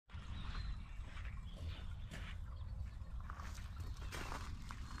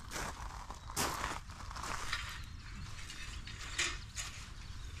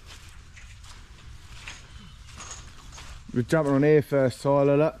We're jumping on here first,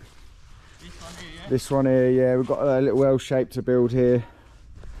 Tyler, look. This one here, yeah? This one here, yeah, we've got a little L shape to build here.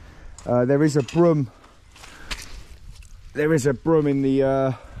 There is a broom. There is a broom in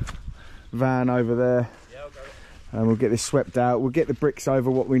the van over there. Yeah, I'll go. And we'll get this swept out. We'll get the bricks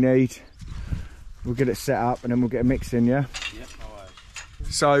over what we need. We'll get it set up and then we'll get a mix in, yeah? Yep, alright.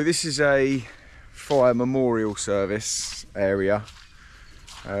 So this is a fire memorial service area.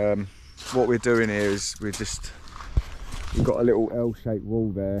 What we're doing here is we've got a little L-shaped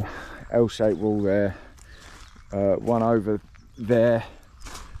wall there, one over there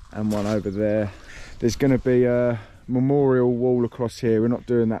and one over there. There's going to be a memorial wall across here. We're not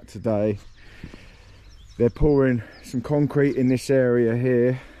doing that today. They're pouring some concrete in this area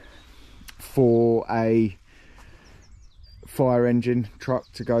here for a fire engine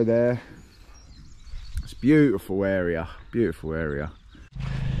truck to go there. It's a beautiful area, beautiful area.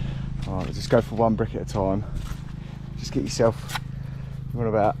 Alright, let's just go for one brick at a time. Just get yourself, you want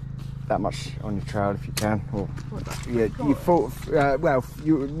about that much on your trowel if you can. Or, yeah, you thought, well,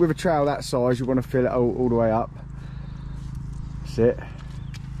 with a trowel that size, you want to fill it all the way up. That's it.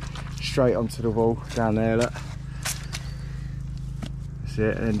 Straight onto the wall down there, look. That's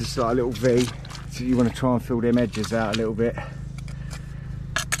it, and then just like a little V. So you want to try and fill them edges out a little bit.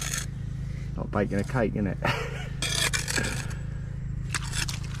 Not baking a cake, innit?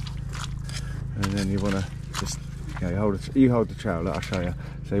 And then you want to just, you hold the trowel, look, I'll show you.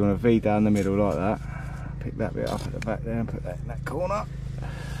 So you want to V down the middle like that. Pick that bit up at the back there and put that in that corner.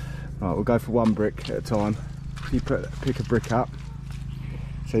 Right, we'll go for one brick at a time. You pick a brick up.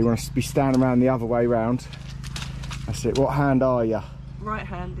 So you want to be standing around the other way round. That's it. What hand are you?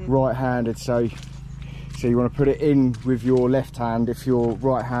 Right-handed. Right-handed. So you want to put it in with your left hand if you're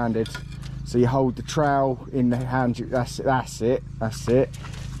right-handed. So you hold the trowel in the hand. That's it. That's it.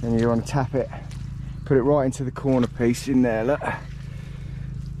 And you want to tap it. Put it right into the corner piece in there. Look. That's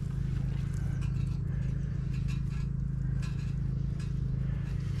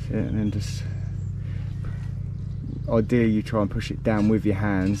it. And then just. Ideally you try and push it down with your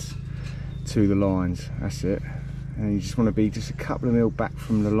hands to the lines. That's it. And you just want to be just a couple of mil back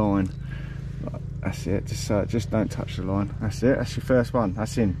from the line. That's it. Just don't touch the line. That's it. That's your first one.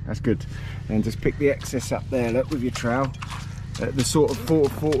 That's in. That's good. And just pick the excess up there, look, with your trowel at the sort of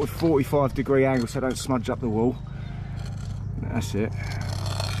 45-degree angle, so don't smudge up the wall. That's it.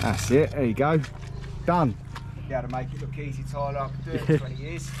 That's it. There you go. Done. You able to make it look easy, Tyler. I could do it in 20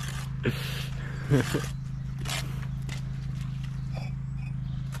 years.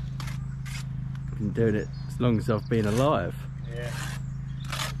 Been doing it as long as I've been alive. Yeah.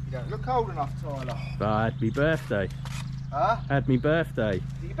 You don't look old enough, Tyler. But I had my birthday. Huh? I had my birthday. Is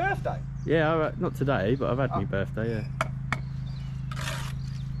it your birthday? Yeah, not today, but I've had my birthday, yeah.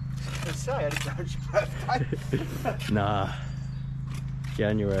 I say, I didn't know it was your birthday. Nah.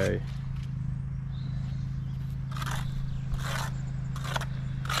 January.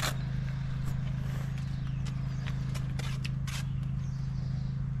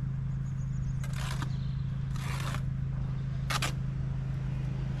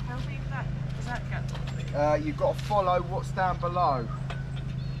 You've got to follow what's down below.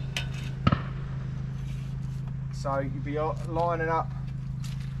 So you'd be lining up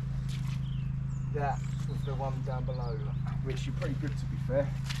that with the one down below, which you're pretty good to be fair.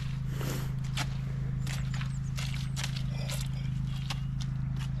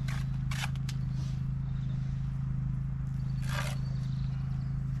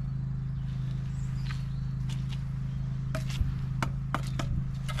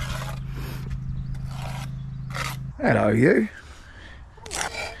 Hello, you.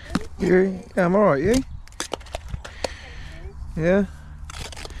 You? Yeah, I'm alright, you? Yeah?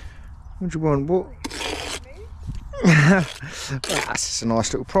 What do you want? What? That's just a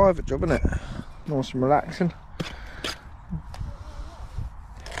nice little private job, isn't it? Nice and relaxing.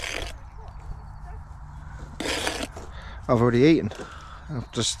 I've already eaten.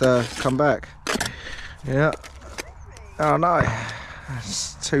 I've just come back. Yeah. Oh no. I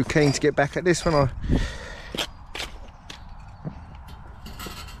was too keen to get back at this one.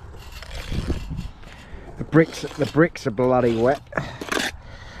 The bricks are bloody wet.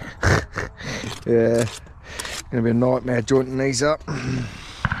 Yeah, gonna be a nightmare jointing these up.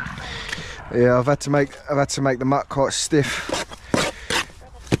 Yeah, I've had to make the muck quite stiff.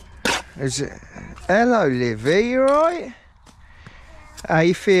 Is it? Hello, Livy. You alright? How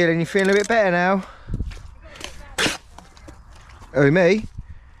you feeling? You feeling a bit better now? Oh, me?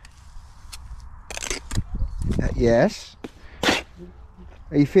 Yes.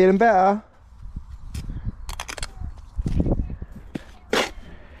 Are you feeling better?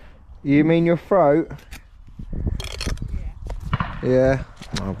 You mean your throat? Yeah.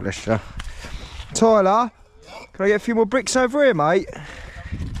 Oh, bless you. Tyler, can I get a few more bricks over here, mate?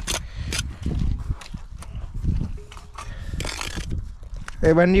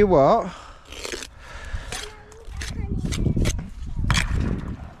 Hey, when you what?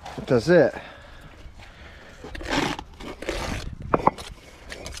 Does it?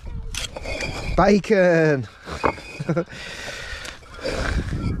 Bacon!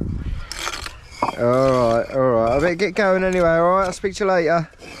 Alright, I better get going anyway, alright? I'll speak to you later.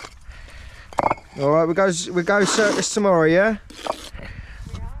 Alright, we go circus tomorrow, yeah?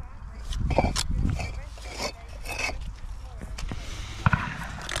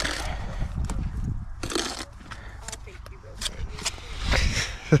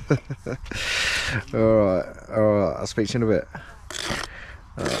 Alright, I'll speak to you in a bit.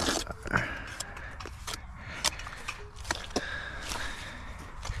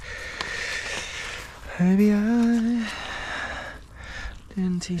 Maybe I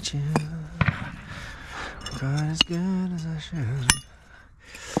didn't teach you quite as good as I should.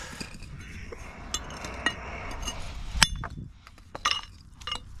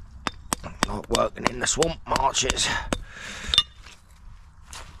 Not working in the swamp marches.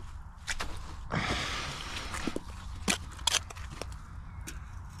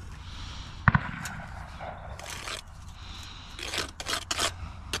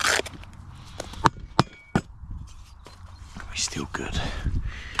 We're still good.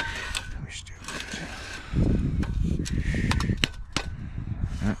 We're still good.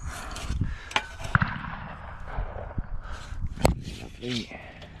 Lovely.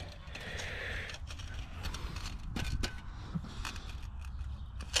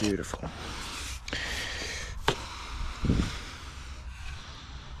 Beautiful.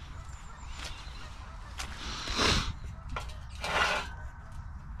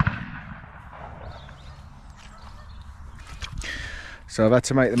 So I've had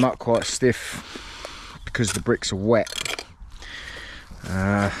to make the muck quite stiff because the bricks are wet.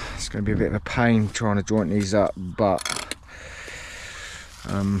 It's going to be a bit of a pain trying to joint these up, but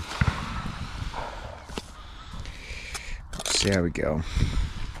let's see how we go.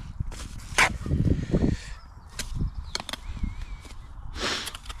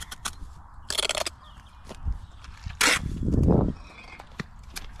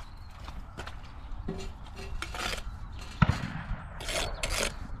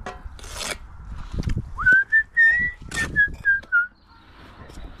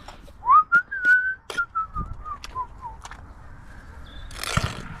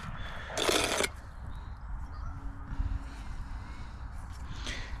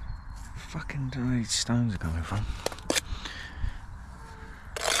 Fucking don't know where these stones are coming from.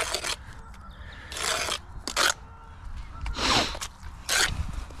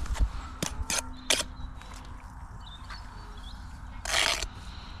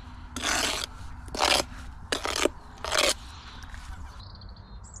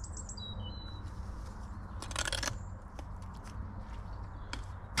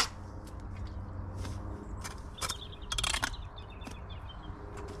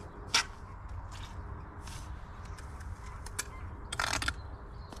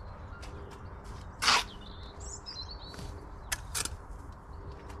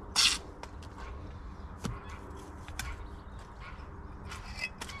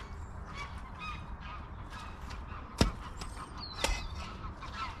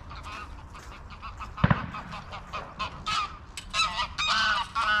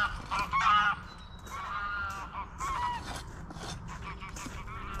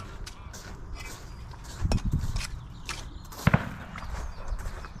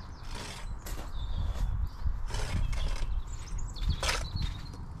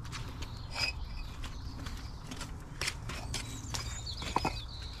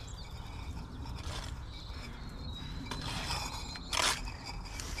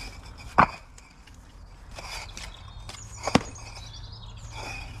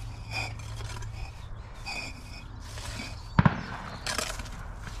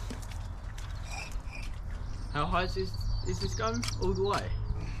 How high is this going? All the way?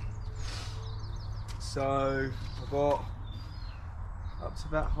 So I've got up to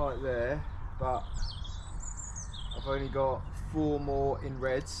that height there, but I've only got 4 more in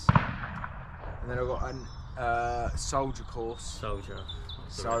reds, and then I've got a soldier course. Soldier.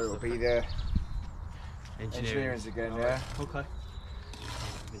 So it'll be there. Engineering's again, yeah. Okay.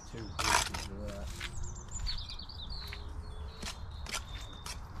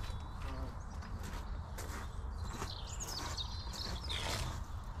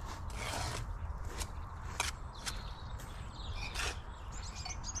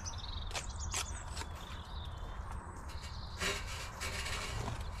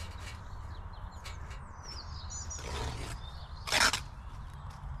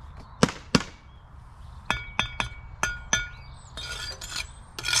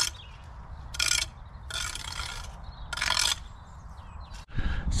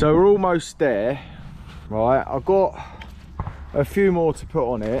 So we're almost there, right? I've got a few more to put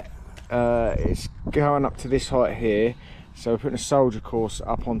on it. It's going up to this height here, so we're putting a soldier course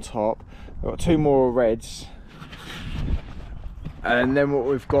up on top. I've got 2 more reds, and then what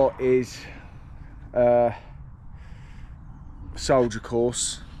we've got is soldier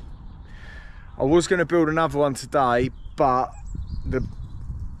course. I was going to build another one today, but the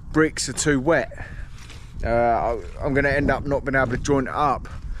bricks are too wet. I'm going to end up not being able to join it up,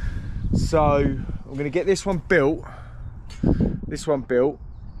 so I'm going to get this one built, and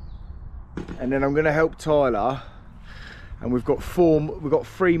then I'm going to help Tyler, and we've got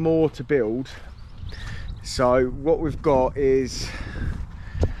 3 more to build. So what we've got is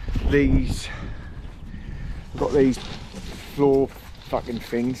these, we've got these floor fucking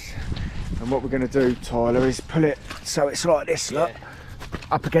things, and what we're going to do, Tyler, is pull it so it's like this, look,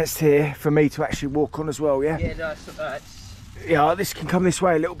 up against here for me to actually walk on as well. Yeah, no, yeah, this can come this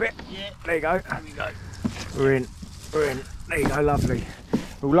way a little bit. Yeah, there you go. there we go. We're in. There you go, lovely.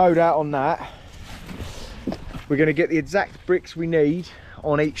 We'll load out on that. We're going to get the exact bricks we need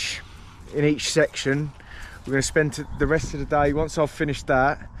on in each section. We're going to spend the rest of the day, once I've finished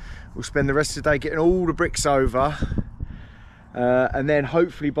that, we'll spend the rest of the day getting all the bricks over, and then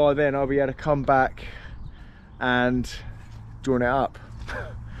hopefully by then I'll be able to come back and join it up.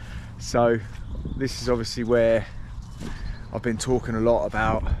 So this is obviously where I've been talking a lot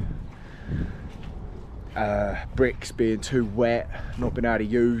about bricks being too wet, not being able to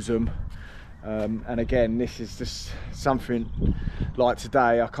use them, and again, this is just something like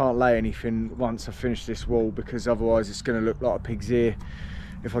today. I can't lay anything once I finish this wall, because otherwise it's going to look like a pig's ear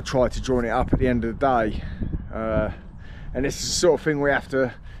if I try to join it up at the end of the day. And this is the sort of thing we have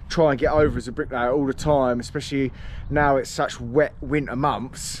to try and get over as a bricklayer all the time, especially now it's such wet winter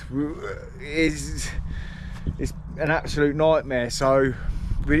months. It's an absolute nightmare. So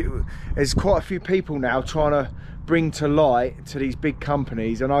there's quite a few people now trying to bring to light to these big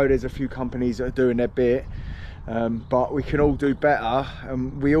companies. I know there's a few companies that are doing their bit, but we can all do better,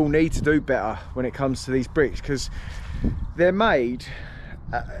 and we all need to do better when it comes to these bricks, because they're made,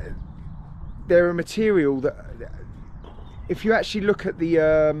 they're a material that, if you actually look at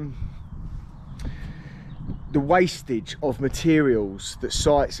the wastage of materials that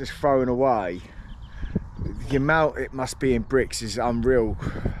sites are throwing away, the amount it must be in bricks is unreal.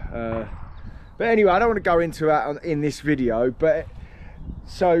 But anyway, I don't want to go into that in this video, but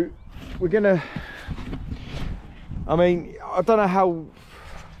so we're gonna, I mean, I don't know how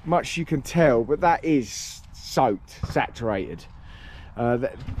much you can tell, but that is soaked, saturated.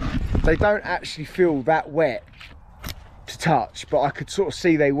 They don't actually feel that wet to touch, but I could sort of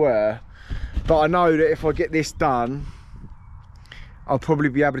see they were. But I know that if I get this done, I'll probably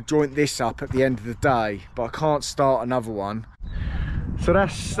be able to joint this up at the end of the day, but I can't start another one. So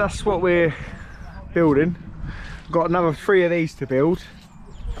that's what we're building. Got another 3 of these to build.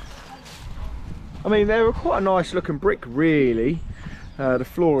 I mean, they're quite a nice looking brick, really. The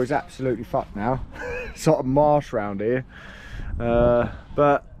floor is absolutely fucked now. Sort of marsh around here,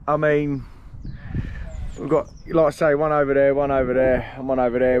 but I mean, we've got, like I say, one over there, and one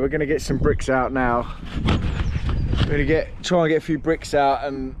over there. We're going to get some bricks out now. We're going to try and get a few bricks out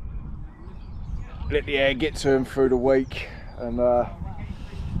and get to them through the week, and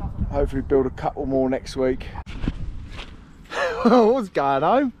hopefully build a couple more next week. What's going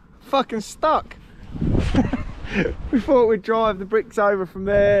on? Fucking stuck. We thought we'd drive the bricks over from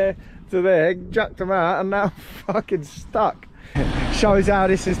there to there, chucked them out, and now I'm fucking stuck. Shows how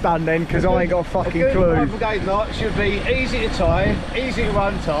this is done then, because I ain't got a fucking clue. A good brigade knot should be easy to tie, easy to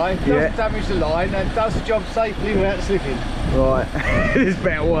untie, doesn't damage the line, and does the job safely without slipping. Right, this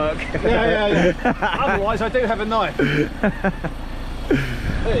better work. Yeah. Otherwise I do have a knife.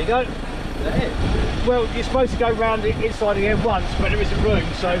 There you go. Well, you're supposed to go round the inside the end once, but there isn't room,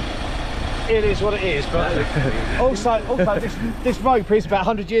 so it is what it is. But also this rope is about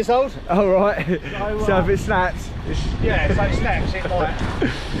 100 years old. All right. So if it snaps, yeah, so it snaps. It like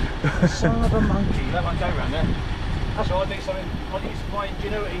son of a monkey. That won't go round there. That's why I do something. I use my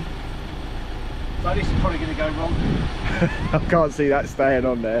ingenuity. So this is probably going to go wrong. I can't see that staying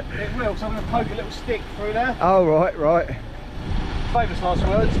on there. It will, so I'm going to poke a little stick through there. Oh right. Famous last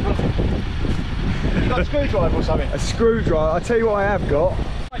words, but you got a screwdriver or something? A screwdriver. I'll tell you what I have got.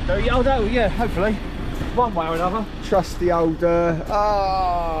 Oh no, yeah, hopefully. One way or another. Trusty old That's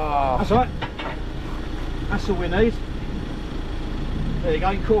all right. That's all we need. There you go,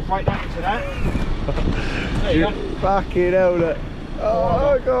 incorporate that into that. There you go. Fucking hell, look.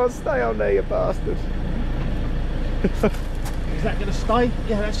 Oh God, stay on there, you bastard. Is that going to stay?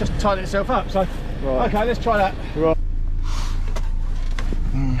 Yeah, that's just tied itself up, so. Right. Okay, let's try that. Right.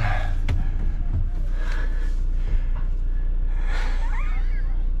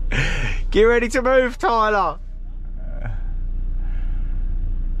 Get ready to move, Tyler.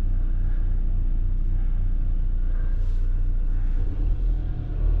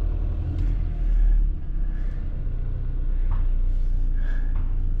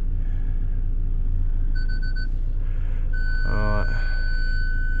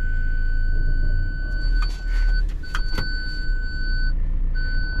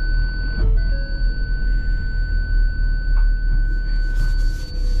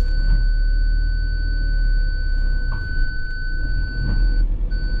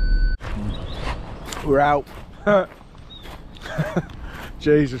 We're out.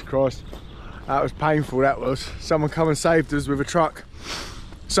 Jesus Christ, that was painful. That was. Someone come and saved us with a truck.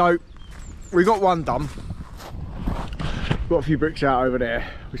 So we got one done. Got a few bricks out over there.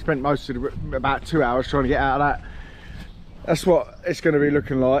 We spent most of about 2 hours trying to get out of that. That's what it's going to be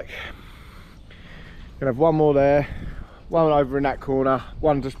looking like. Gonna have one more there, one over in that corner,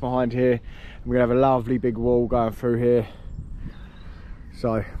 one just behind here, and we're gonna have a lovely big wall going through here.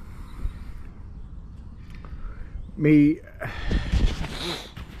 So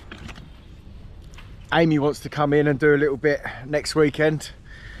Amy wants to come in and do a little bit next weekend.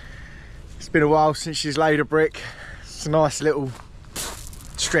 It's been a while since she's laid a brick. It's a nice little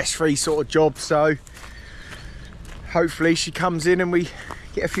stress-free sort of job, so hopefully she comes in and we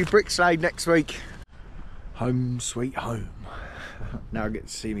get a few bricks laid next week. Home sweet home. Now I get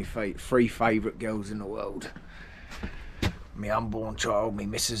to see me three favourite girls in the world. Me unborn child, me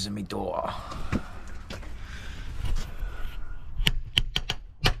missus and me daughter.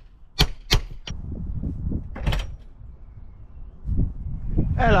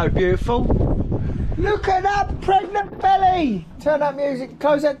 Hello, beautiful. Look at that pregnant belly. Turn that music,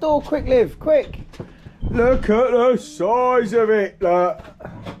 close that door quick, Liv, quick. Look at the size of it, look.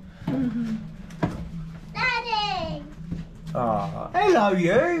 Daddy! Ah, hello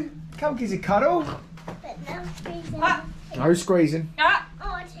you. Come give us a cuddle. But no squeezing. No squeezing.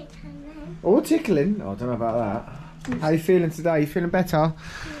 Or tickling. Or tickling. Oh, I don't know about that. How are you feeling today? You feeling better?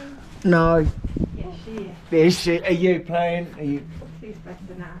 No. Yes, she is. Is she? Are you playing? Are you? She's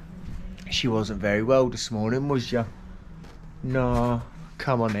better now. She wasn't very well this morning, was you? No.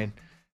 Come on then.